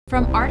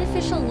From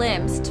artificial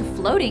limbs to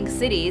floating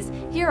cities,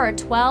 here are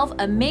 12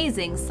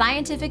 amazing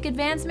scientific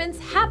advancements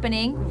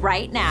happening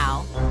right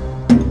now.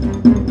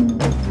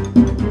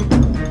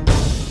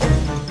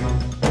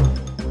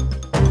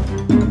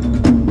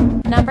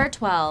 Number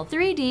 12.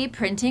 3D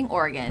printing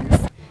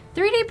organs.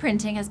 3D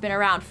printing has been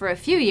around for a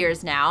few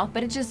years now,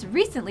 but it just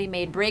recently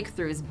made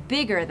breakthroughs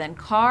bigger than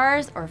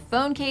cars or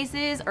phone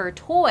cases or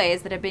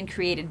toys that have been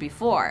created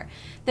before.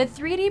 The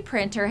 3D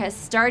printer has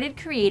started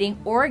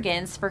creating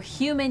organs for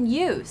human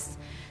use.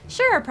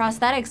 Sure,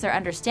 prosthetics are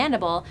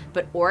understandable,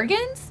 but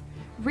organs?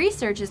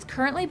 Research is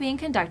currently being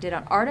conducted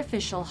on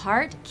artificial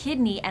heart,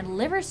 kidney, and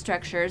liver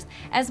structures,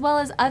 as well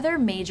as other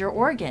major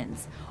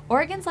organs.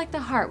 Organs like the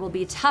heart will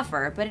be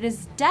tougher, but it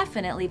is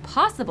definitely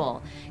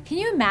possible. Can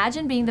you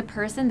imagine being the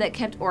person that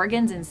kept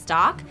organs in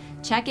stock?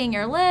 Checking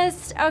your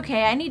list,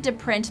 okay, I need to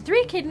print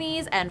 3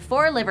 kidneys and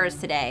 4 livers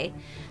today.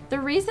 The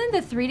reason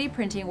the 3D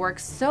printing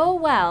works so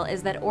well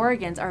is that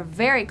organs are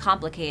very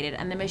complicated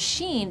and the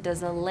machine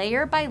does a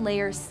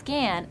layer-by-layer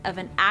scan of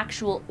an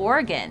actual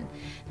organ.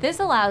 This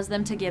allows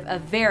them to give a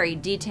very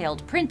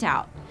detailed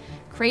printout.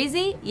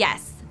 Crazy?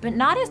 Yes, but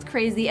not as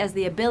crazy as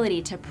the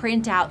ability to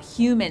print out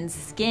human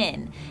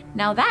skin.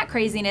 Now that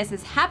craziness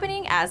is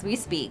happening as we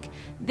speak.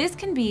 This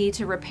can be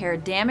to repair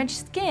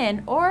damaged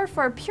skin or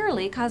for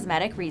purely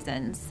cosmetic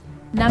reasons.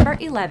 Number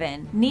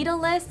 11.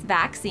 Needleless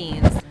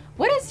vaccines.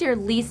 What is your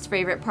least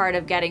favorite part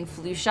of getting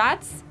flu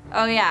shots?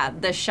 Oh yeah,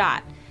 the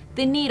shot.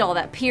 The needle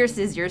that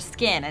pierces your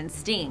skin and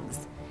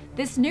stings.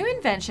 This new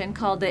invention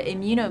called the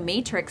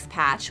Immunomatrix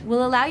patch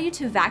will allow you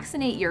to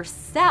vaccinate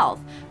yourself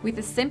with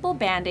a simple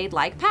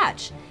Band-Aid-like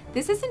patch.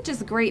 This isn't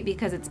just great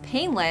because it's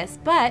painless,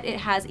 but it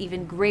has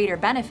even greater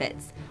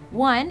benefits.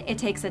 1, it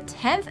takes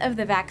 1/10 of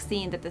the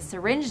vaccine that the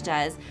syringe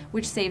does,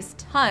 which saves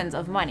tons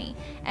of money.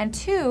 And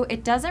 2,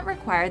 it doesn't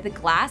require the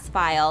glass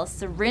vial,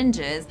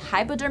 syringes,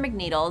 hypodermic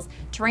needles,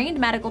 trained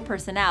medical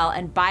personnel,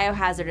 and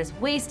biohazardous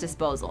waste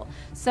disposal.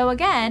 So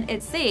again,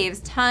 it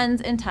saves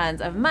tons and tons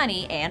of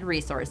money and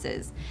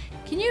resources.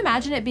 Can you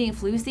imagine it being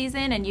flu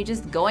season and you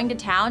just going to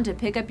town to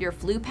pick up your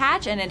flu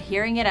patch and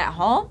adhering it at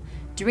home?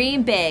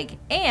 Dream big,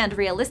 and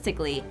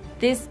realistically,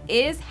 this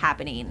is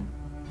happening.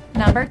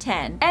 Number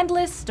 10.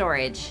 Endless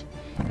storage.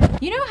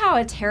 You know how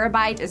a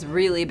terabyte is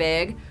really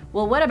big?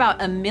 Well, what about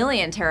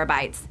 1,000,000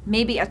 terabytes?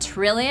 Maybe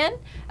 1,000,000,000?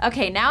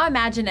 Okay, now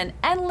imagine an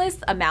endless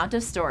amount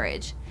of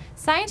storage.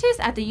 Scientists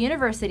at the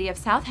University of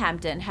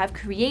Southampton have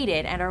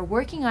created and are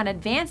working on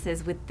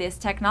advances with this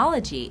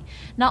technology.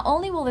 Not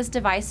only will this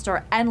device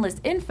store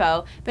endless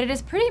info, but it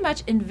is pretty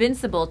much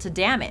invincible to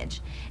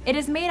damage. It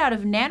is made out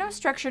of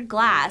nanostructured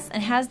glass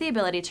and has the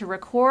ability to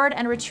record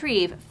and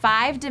retrieve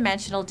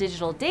 5-dimensional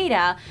digital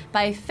data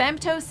by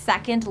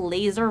femtosecond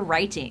laser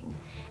writing.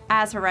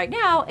 As for right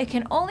now, it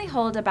can only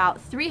hold about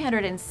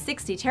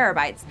 360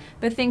 terabytes,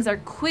 but things are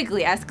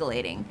quickly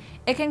escalating.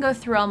 It can go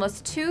through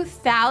almost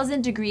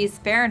 2,000 degrees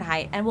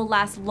Fahrenheit and will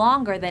last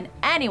longer than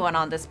anyone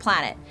on this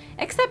planet,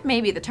 except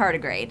maybe the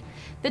tardigrade.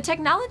 The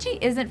technology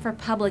isn't for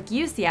public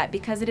use yet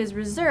because it is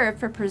reserved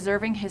for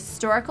preserving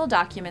historical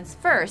documents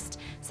first,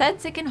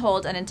 since it can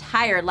hold an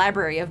entire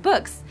library of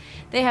books.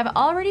 They have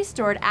already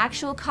stored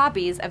actual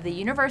copies of the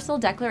Universal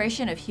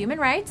Declaration of Human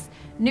Rights,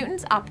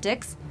 Newton's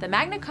Optics, the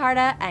Magna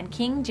Carta, and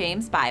King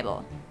James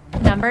Bible.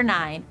 Number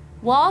 9.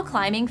 Wall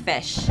climbing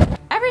fish.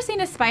 Ever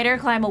seen a spider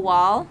climb a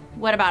wall?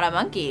 What about a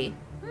monkey?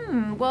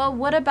 Well,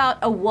 what about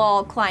a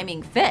wall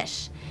climbing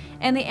fish?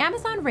 In the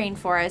Amazon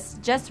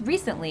rainforest, just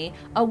recently,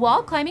 a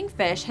wall climbing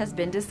fish has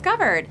been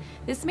discovered.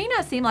 This may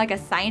not seem like a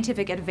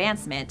scientific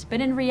advancement,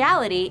 but in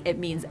reality, it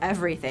means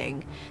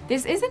everything.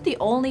 This isn't the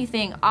only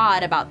thing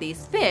odd about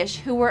these fish,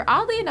 who were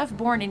oddly enough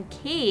born in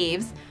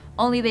caves,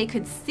 only they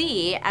could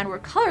see and were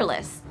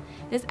colorless.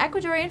 This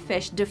Ecuadorian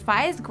fish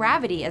defies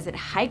gravity as it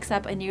hikes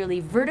up a nearly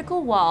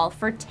vertical wall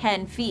for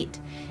 10 feet.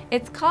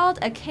 It's called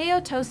a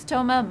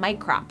Chaetostoma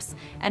microps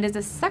and is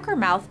a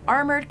sucker-mouth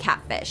armored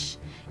catfish.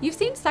 You've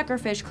seen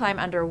suckerfish climb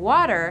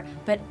underwater,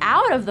 but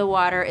out of the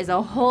water is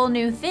a whole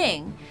new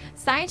thing.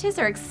 Scientists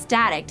are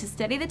ecstatic to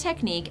study the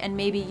technique and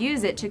maybe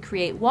use it to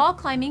create wall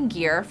climbing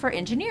gear for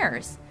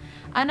engineers.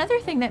 Another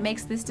thing that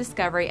makes this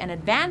discovery an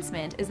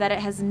advancement is that it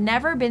has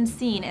never been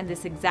seen in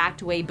this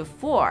exact way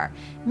before,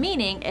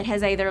 meaning it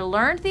has either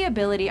learned the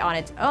ability on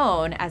its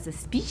own as a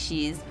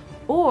species,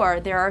 or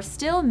there are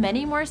still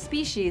many more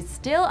species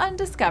still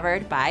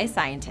undiscovered by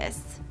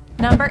scientists.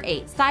 Number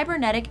 8.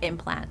 Cybernetic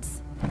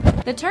implants.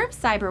 The term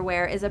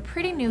cyberware is a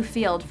pretty new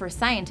field for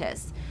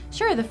scientists.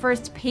 Sure, the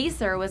first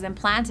pacer was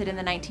implanted in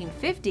the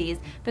 1950s,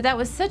 but that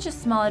was such a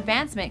small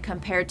advancement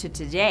compared to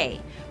today.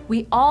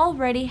 We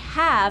already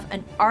have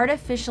an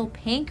artificial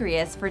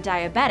pancreas for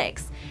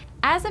diabetics.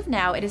 As of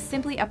now, it is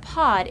simply a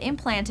pod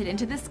implanted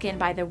into the skin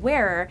by the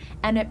wearer,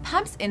 and it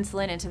pumps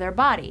insulin into their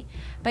body.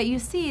 But you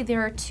see,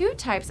 there are 2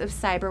 types of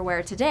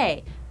cyberware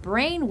today: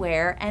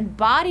 brainware and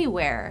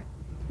bodyware.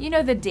 You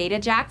know the data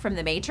jack from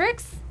the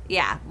Matrix?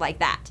 Yeah, like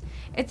that.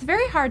 It's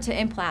very hard to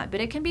implant, but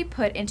it can be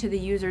put into the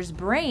user's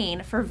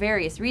brain for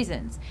various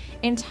reasons.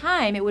 In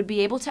time, it would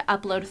be able to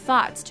upload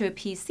thoughts to a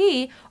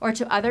PC or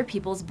to other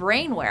people's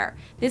brainware.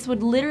 This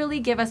would literally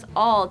give us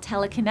all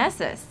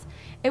telekinesis.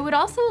 It would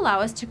also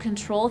allow us to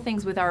control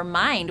things with our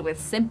mind with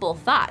simple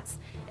thoughts,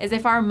 as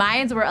if our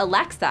minds were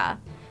Alexa.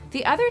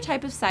 The other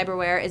type of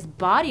cyberware is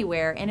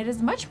bodywear, and it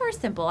is much more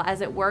simple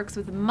as it works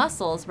with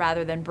muscles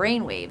rather than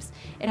brain waves.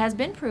 It has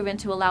been proven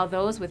to allow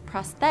those with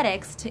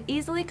prosthetics to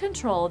easily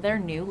control their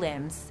new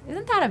limbs.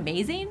 Isn't that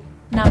amazing?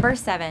 Number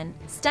 7.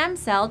 Stem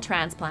cell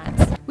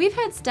transplants. We've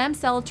had stem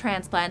cell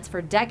transplants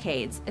for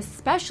decades,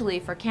 especially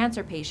for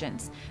cancer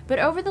patients. But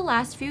over the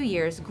last few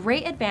years,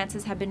 great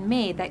advances have been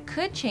made that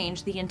could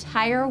change the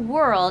entire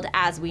world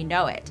as we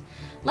know it.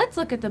 Let's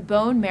look at the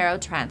bone marrow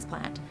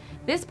transplant.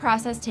 This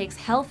process takes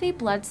healthy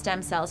blood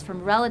stem cells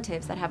from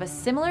relatives that have a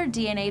similar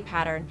DNA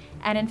pattern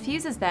and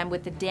infuses them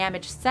with the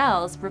damaged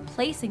cells,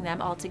 replacing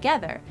them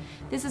altogether.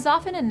 This is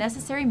often a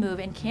necessary move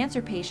in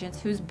cancer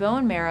patients whose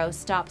bone marrow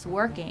stops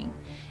working.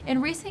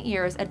 In recent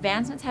years,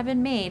 advancements have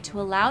been made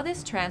to allow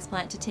this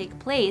transplant to take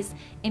place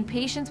in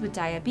patients with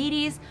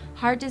diabetes,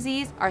 heart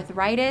disease,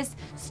 arthritis,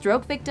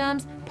 stroke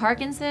victims,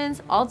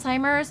 Parkinson's,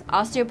 Alzheimer's,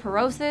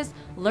 osteoporosis,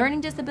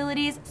 learning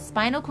disabilities,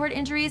 spinal cord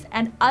injuries,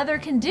 and other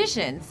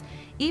conditions.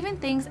 Even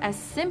things as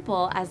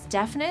simple as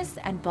deafness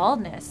and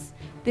baldness.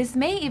 This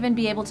may even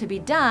be able to be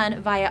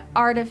done via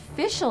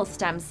artificial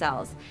stem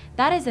cells.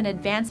 That is an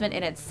advancement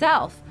in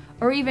itself.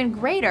 Or even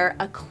greater,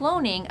 a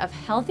cloning of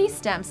healthy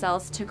stem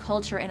cells to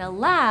culture in a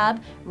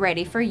lab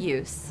ready for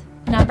use.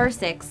 Number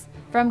 6.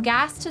 From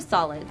gas to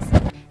solids.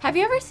 Have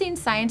you ever seen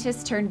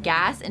scientists turn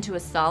gas into a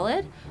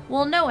solid?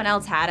 Well, no one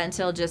else had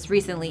until just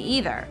recently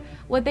either.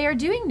 What they are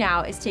doing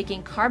now is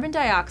taking carbon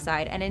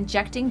dioxide and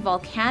injecting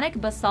volcanic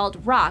basalt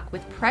rock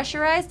with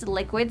pressurized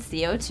liquid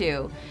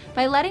CO2.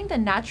 By letting the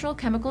natural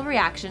chemical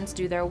reactions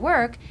do their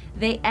work,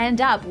 they end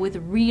up with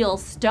real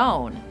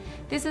stone.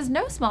 This is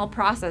no small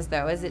process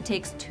though, as it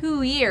takes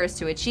 2 years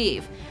to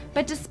achieve.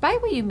 But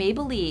despite what you may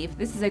believe,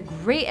 this is a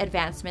great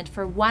advancement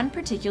for one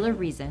particular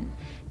reason.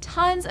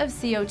 Tons of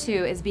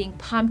CO2 is being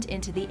pumped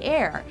into the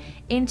air.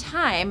 In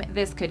time,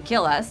 this could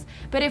kill us,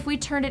 but if we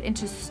turned it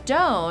into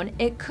stone,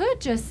 it could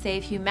just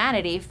save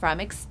humanity from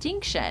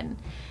extinction.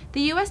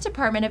 The U.S.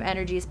 Department of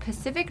Energy's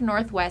Pacific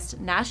Northwest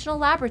National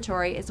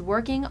Laboratory is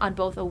working on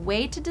both a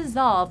way to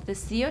dissolve the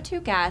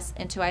CO2 gas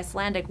into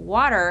Icelandic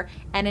water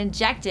and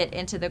inject it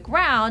into the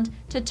ground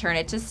to turn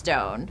it to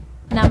stone.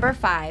 Number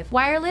 5.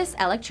 Wireless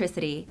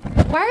electricity.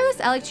 Wireless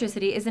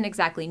electricity isn't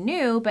exactly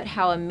new, but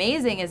how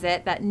amazing is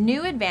it that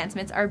new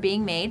advancements are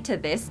being made to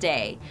this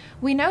day?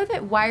 We know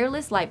that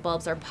wireless light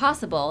bulbs are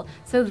possible,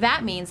 so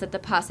that means that the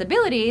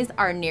possibilities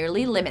are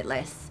nearly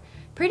limitless.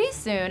 Pretty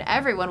soon,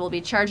 everyone will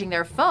be charging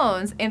their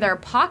phones in their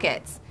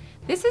pockets.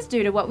 This is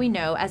due to what we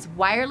know as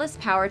wireless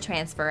power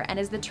transfer and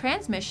is the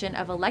transmission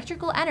of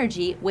electrical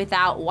energy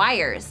without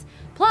wires.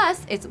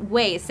 Plus, it's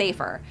way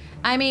safer.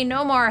 I mean,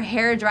 no more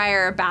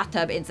hairdryer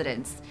bathtub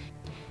incidents.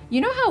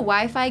 You know how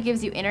Wi-Fi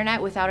gives you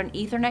internet without an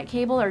Ethernet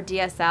cable or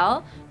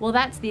DSL? Well,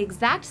 that's the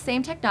exact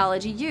same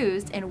technology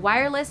used in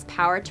wireless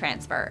power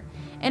transfer.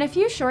 In a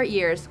few short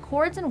years,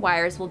 cords and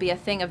wires will be a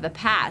thing of the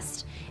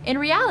past. In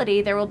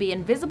reality, there will be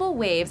invisible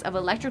waves of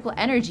electrical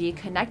energy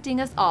connecting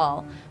us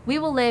all. We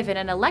will live in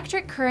an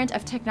electric current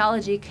of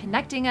technology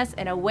connecting us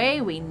in a way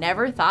we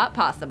never thought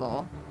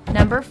possible.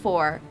 Number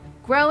 4.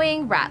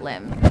 Growing rat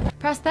limb.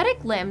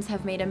 Prosthetic limbs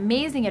have made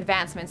amazing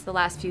advancements the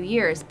last few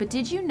years, but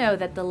did you know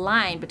that the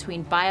line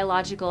between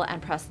biological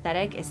and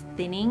prosthetic is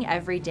thinning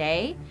every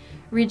day?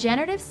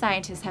 Regenerative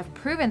scientists have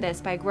proven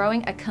this by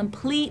growing a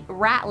complete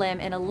rat limb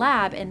in a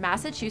lab in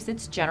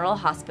Massachusetts General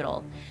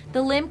Hospital.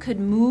 The limb could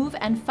move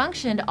and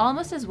functioned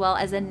almost as well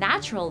as a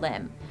natural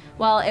limb.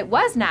 Well, it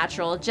was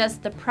natural,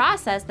 just the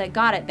process that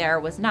got it there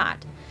was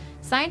not.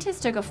 Scientists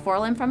took a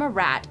forelimb from a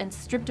rat and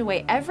stripped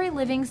away every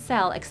living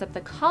cell except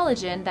the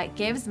collagen that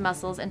gives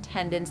muscles and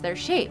tendons their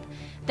shape.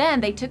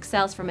 Then they took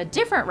cells from a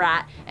different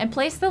rat and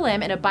placed the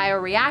limb in a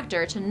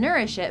bioreactor to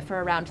nourish it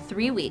for around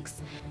 3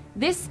 weeks.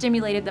 This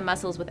stimulated the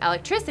muscles with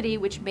electricity,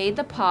 which made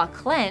the paw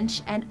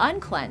clench and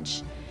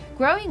unclench.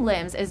 Growing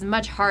limbs is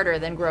much harder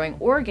than growing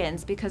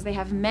organs because they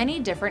have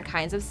many different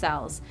kinds of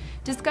cells.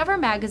 Discover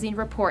magazine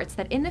reports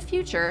that in the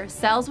future,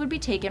 cells would be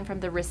taken from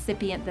the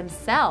recipient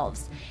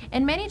themselves.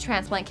 In many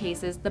transplant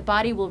cases, the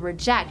body will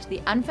reject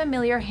the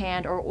unfamiliar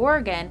hand or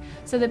organ,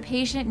 so the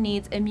patient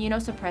needs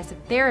immunosuppressive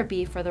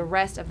therapy for the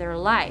rest of their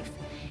life.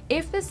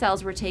 If the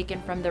cells were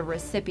taken from the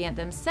recipient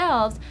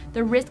themselves,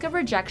 the risk of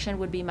rejection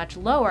would be much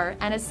lower,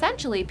 and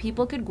essentially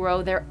people could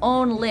grow their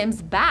own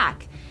limbs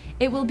back.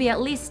 It will be at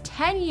least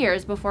 10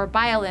 years before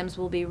biolimbs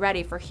will be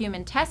ready for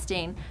human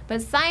testing,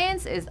 but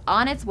science is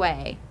on its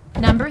way.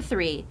 Number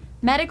 3.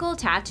 Medical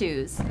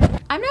tattoos.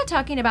 I'm not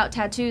talking about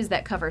tattoos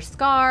that cover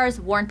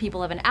scars, warn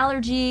people of an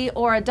allergy,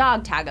 or a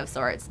dog tag of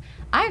sorts.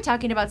 I'm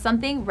talking about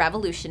something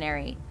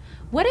revolutionary.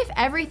 What if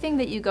everything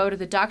that you go to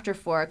the doctor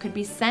for could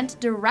be sent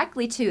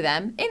directly to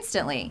them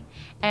instantly?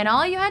 And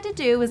all you had to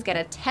do was get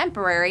a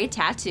temporary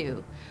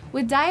tattoo.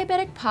 With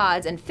diabetic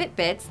pods and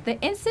Fitbits, the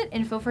instant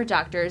info for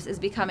doctors is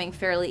becoming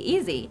fairly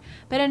easy,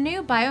 but a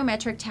new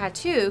biometric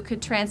tattoo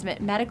could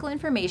transmit medical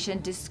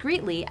information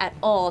discreetly at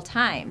all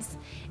times.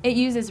 It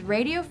uses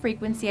radio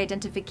frequency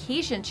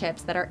identification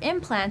chips that are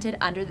implanted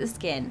under the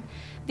skin.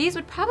 These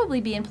would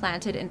probably be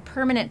implanted in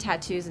permanent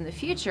tattoos in the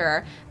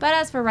future, but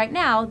as for right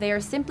now, they are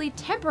simply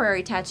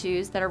temporary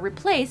tattoos that are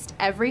replaced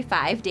every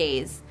 5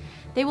 days.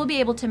 They will be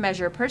able to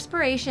measure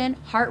perspiration,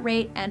 heart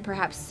rate, and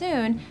perhaps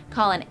soon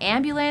call an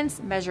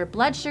ambulance, measure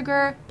blood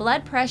sugar,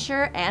 blood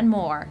pressure, and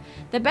more.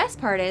 The best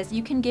part is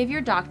you can give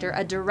your doctor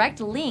a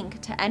direct link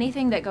to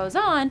anything that goes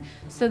on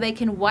so they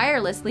can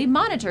wirelessly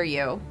monitor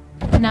you.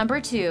 Number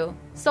 2,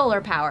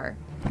 solar power.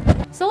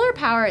 Solar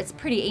power is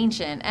pretty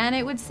ancient, and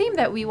it would seem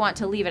that we want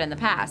to leave it in the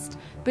past.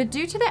 But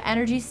due to the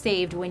energy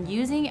saved when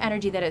using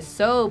energy that is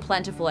so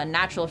plentiful and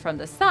natural from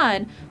the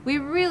sun, we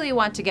really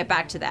want to get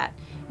back to that.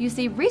 You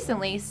see,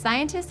 recently,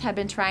 scientists have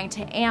been trying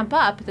to amp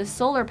up the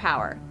solar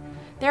power.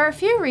 There are a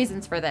few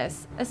reasons for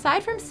this.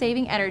 Aside from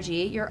saving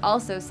energy, you're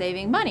also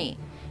saving money.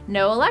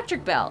 No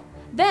electric bill.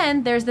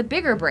 Then there's the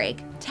bigger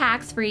break,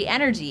 tax-free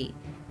energy.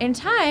 In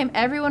time,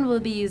 everyone will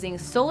be using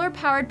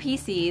solar-powered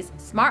PCs,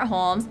 smart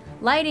homes,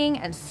 lighting,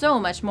 and so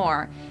much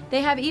more.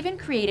 They have even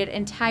created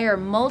entire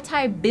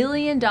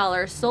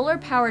multi-billion-dollar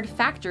solar-powered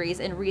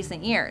factories in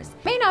recent years.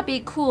 May not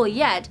be cool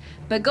yet,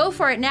 but go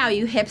for it now,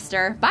 you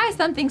hipster. Buy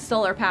something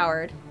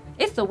solar-powered.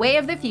 It's the way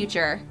of the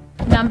future.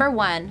 Number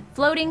 1,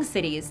 floating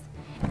cities.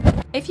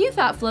 If you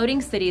thought floating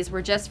cities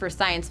were just for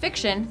science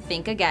fiction,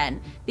 think again.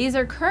 These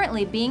are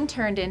currently being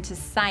turned into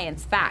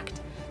science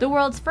fact. The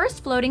world's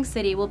first floating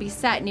city will be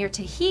set near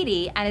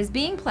Tahiti and is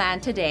being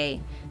planned today.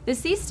 The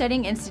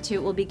Seasteading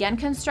Institute will begin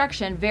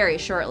construction very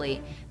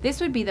shortly. This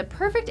would be the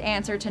perfect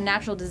answer to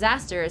natural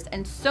disasters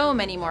and so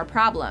many more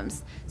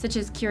problems, such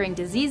as curing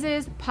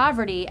diseases,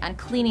 poverty, and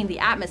cleaning the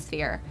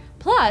atmosphere.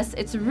 Plus,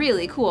 it's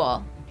really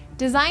cool.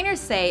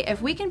 Designers say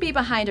if we can be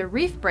behind a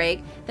reef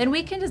break, then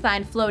we can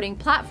design floating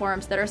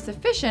platforms that are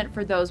sufficient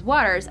for those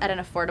waters at an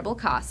affordable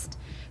cost.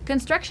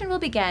 Construction will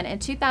begin in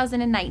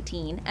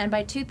 2019, and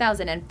by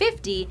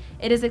 2050,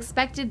 it is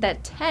expected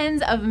that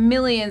tens of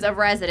millions of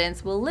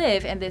residents will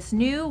live in this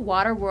new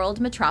water world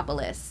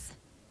metropolis.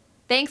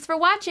 Thanks for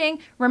watching.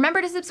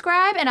 Remember to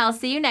subscribe, and I'll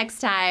see you next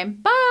time.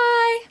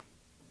 Bye!